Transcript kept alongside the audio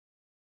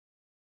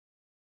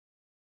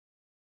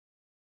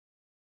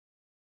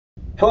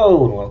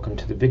Hello and welcome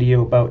to the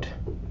video about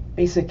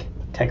basic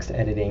text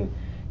editing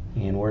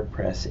in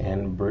WordPress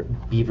and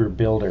Beaver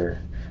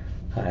Builder.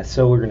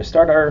 So we're going to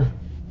start our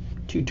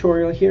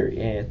tutorial here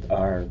at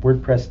our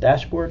WordPress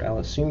dashboard. I'll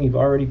assume you've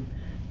already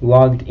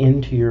logged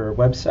into your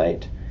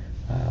website.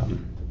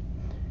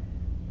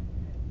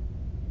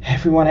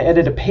 If we want to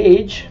edit a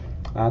page,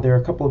 there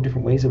are a couple of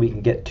different ways that we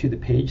can get to the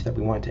page that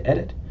we want to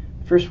edit.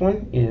 The first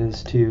one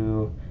is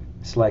to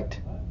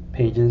select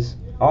Pages,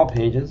 All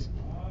Pages,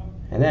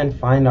 and then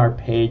find our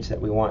page that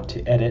we want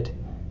to edit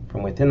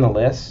from within the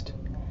list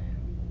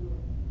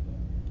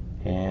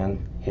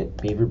and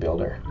hit Beaver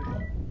Builder.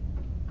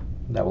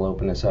 That will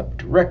open us up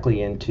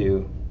directly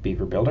into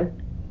Beaver Builder.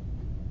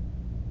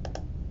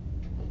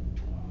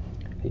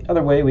 The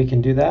other way we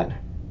can do that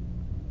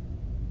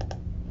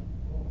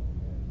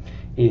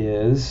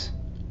is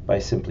by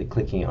simply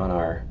clicking on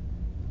our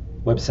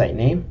website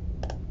name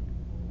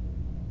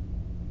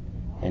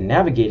and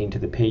navigating to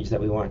the page that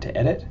we want to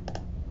edit,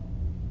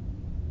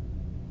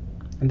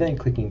 and then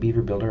clicking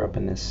Beaver Builder up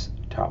in this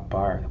top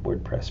bar, the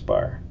WordPress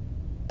bar.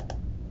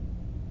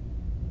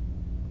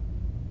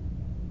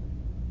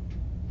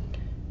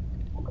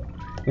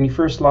 When you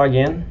first log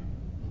in,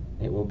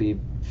 it will be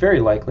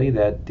very likely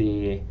that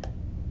the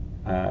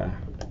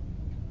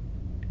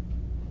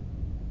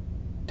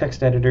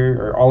text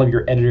editor or all of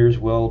your editors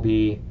will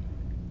be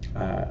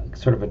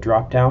sort of a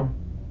drop down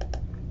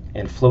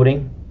and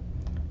floating,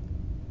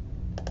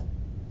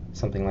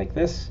 something like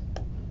this.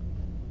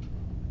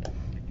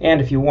 And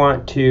if you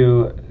want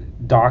to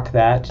dock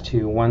that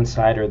to one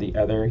side or the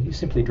other, you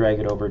simply drag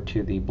it over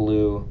to the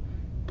blue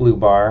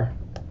bar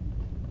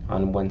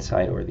on one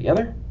side or the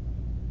other.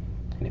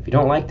 And if you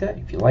don't like that,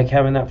 if you like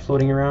having that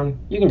floating around,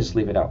 you can just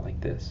leave it out like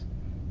this.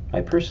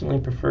 I personally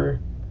prefer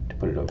to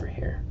put it over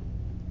here.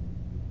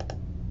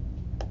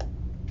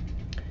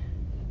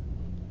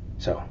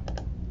 So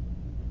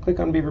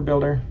click on Beaver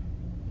Builder,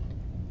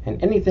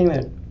 and anything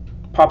that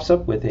pops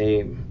up with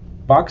a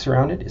box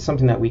around it is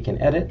something that we can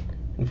edit.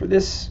 And for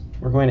this,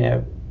 we're going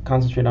to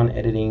concentrate on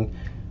editing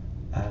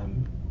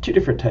two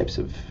different types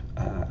of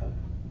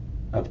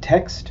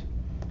text.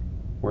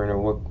 We're going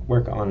to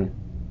work on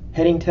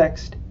heading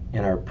text,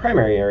 and our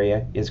primary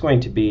area is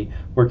going to be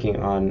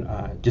working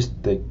on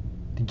just the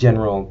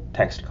general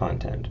text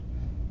content.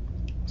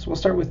 So we'll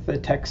start with the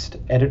text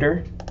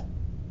editor.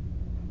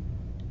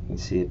 You can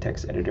see the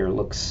text editor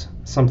looks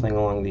something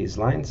along these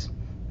lines.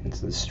 It's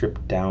the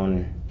stripped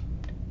down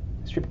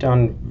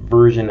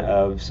version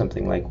of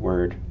something like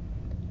Word.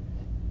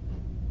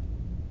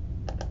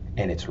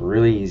 And it's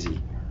really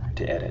easy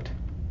to edit.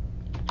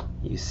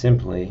 You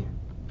simply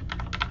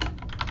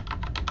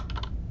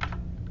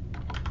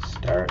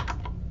start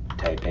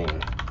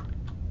typing.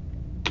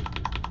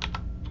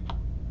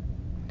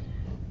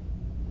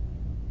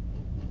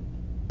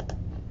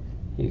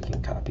 You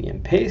can copy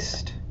and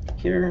paste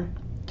here,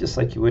 just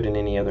like you would in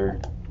any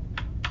other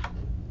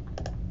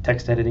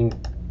text editing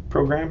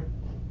program.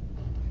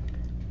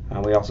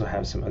 We also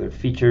have some other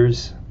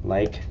features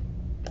like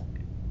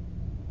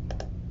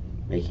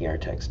making our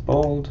text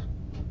bold,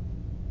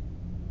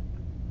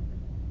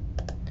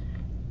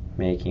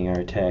 making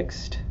our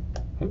text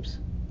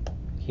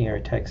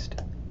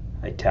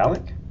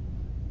italic.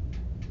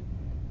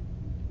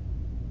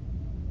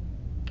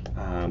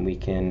 We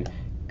can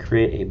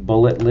create a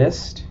bullet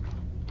list.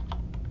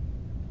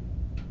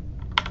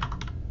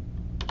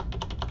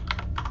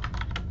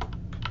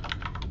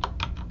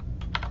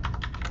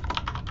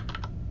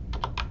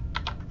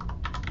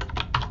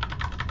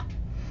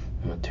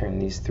 Turn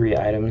these three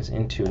items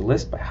into a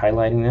list by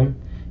highlighting them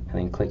and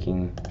then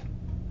clicking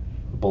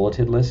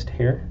bulleted list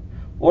here.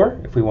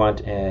 Or if we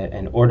want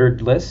an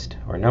ordered list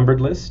or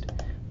numbered list,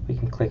 we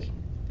can click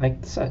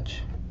like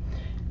such.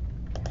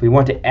 If we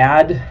want to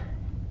add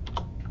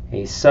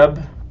a sub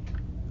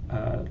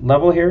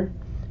level here,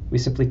 we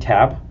simply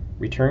tab,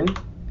 return,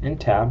 and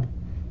tab,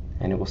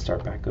 and it will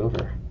start back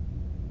over.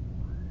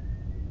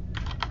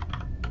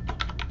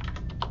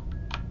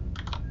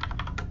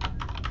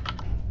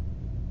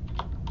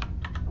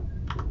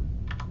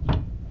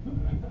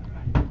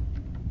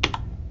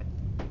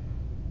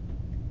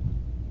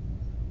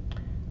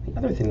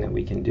 Other thing that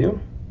we can do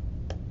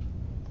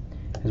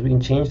is we can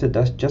change the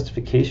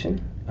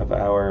justification of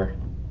our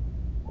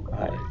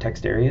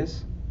text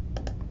areas: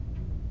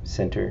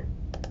 center,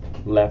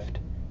 left,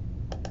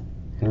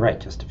 and right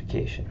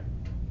justification.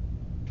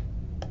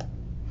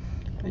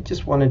 I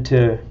just wanted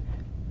to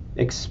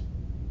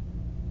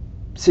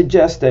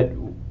suggest that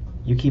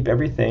you keep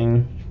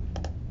everything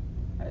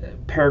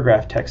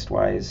paragraph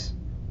text-wise,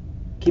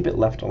 keep it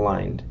left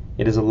aligned.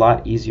 It is a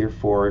lot easier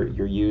for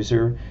your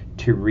user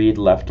to read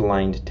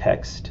left-aligned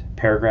text,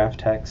 paragraph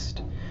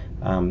text,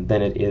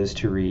 than it is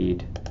to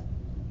read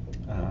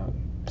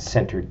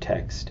centered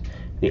text.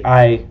 The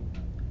eye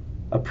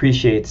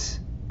appreciates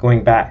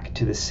going back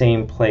to the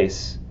same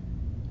place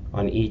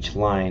on each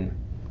line,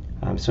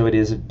 so it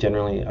is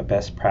generally a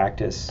best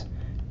practice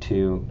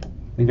to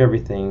leave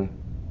everything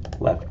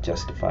left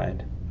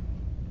justified.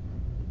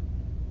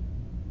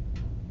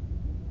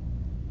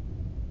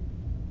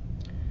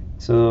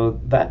 So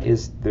that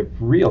is the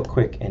real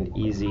quick and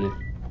easy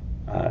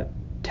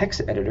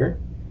text editor.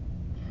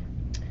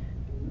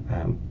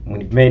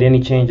 When you've made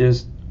any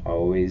changes,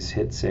 always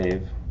hit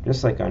save,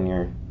 just like on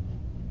your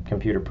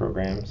computer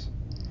programs.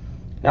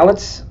 Now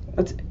let's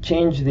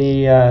change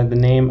the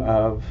name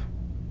of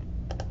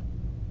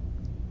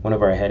one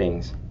of our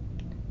headings.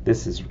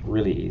 This is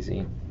really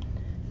easy.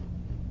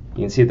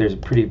 You can see there's a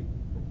pretty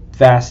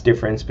vast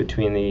difference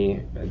between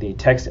the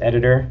text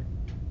editor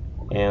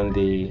and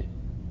the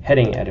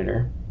heading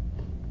editor.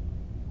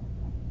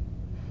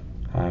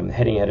 The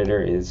heading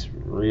editor is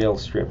real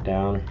stripped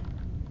down.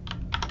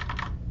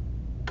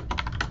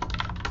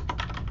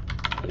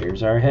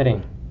 Here's our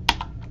heading.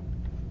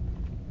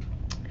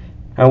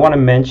 I want to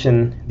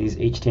mention these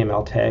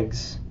HTML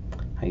tags.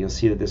 You'll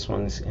see that this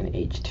one's an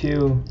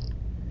H2.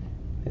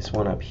 This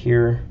one up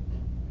here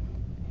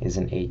is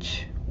an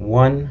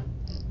H1.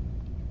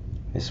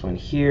 This one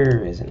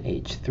here is an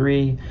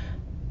H3.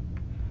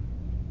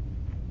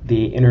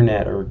 The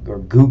internet or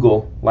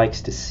Google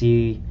likes to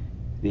see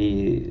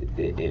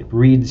it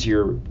reads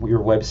your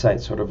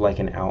website sort of like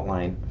an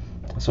outline.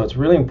 So it's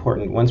really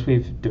important once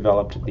we've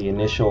developed the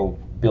initial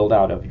build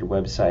out of your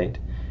website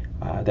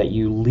that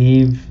you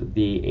leave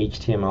the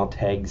HTML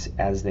tags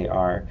as they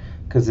are,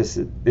 because this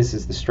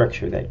is the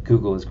structure that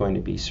Google is going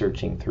to be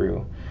searching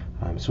through.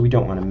 So we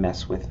don't want to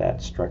mess with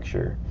that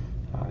structure.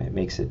 It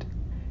makes it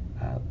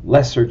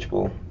less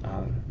searchable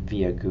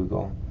via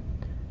Google.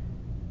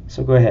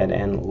 So go ahead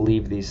and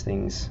leave these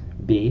things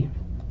be.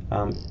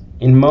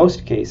 In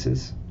most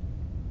cases,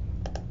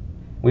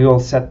 we will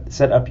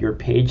set up your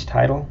page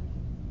title,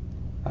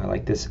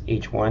 like this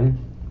H1,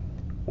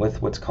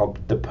 with what's called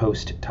the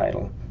post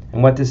title.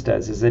 And what this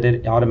does is that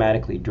it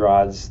automatically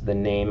draws the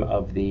name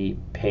of the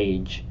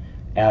page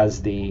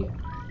as the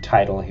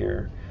title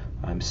here.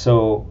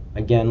 So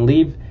again,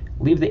 leave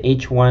the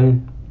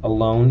H1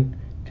 alone,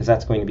 because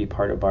that's going to be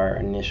part of our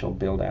initial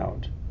build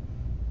out.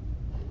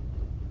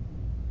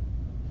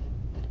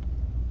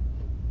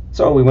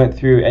 So we went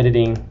through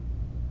editing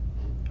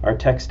our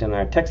text in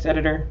our text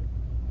editor.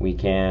 We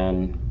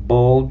can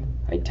bold,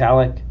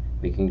 italic,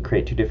 we can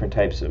create two different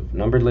types of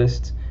numbered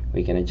lists,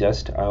 we can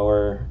adjust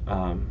our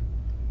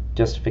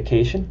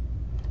justification.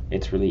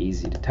 It's really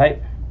easy to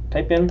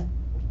type in.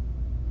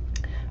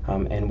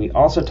 And we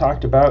also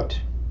talked about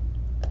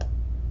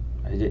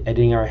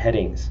editing our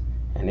headings,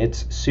 and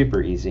it's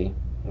super easy.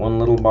 One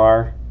little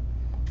bar,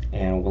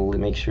 and we'll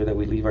make sure that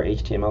we leave our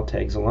HTML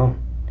tags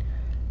alone.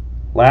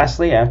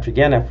 Lastly, after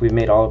we've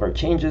made all of our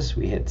changes,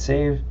 we hit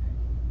save,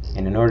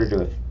 and in order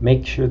to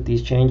make sure that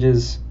these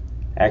changes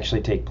actually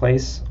take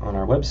place on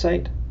our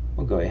website,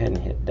 we'll go ahead and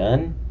hit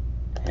done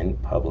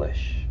and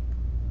publish.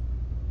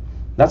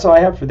 That's all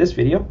I have for this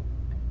video.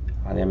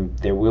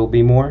 There will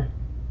be more,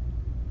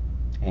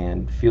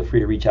 and feel free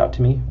to reach out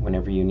to me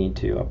whenever you need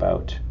to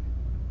about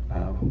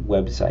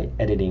website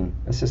editing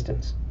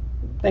assistance.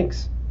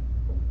 Thanks.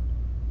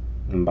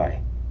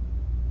 Bye.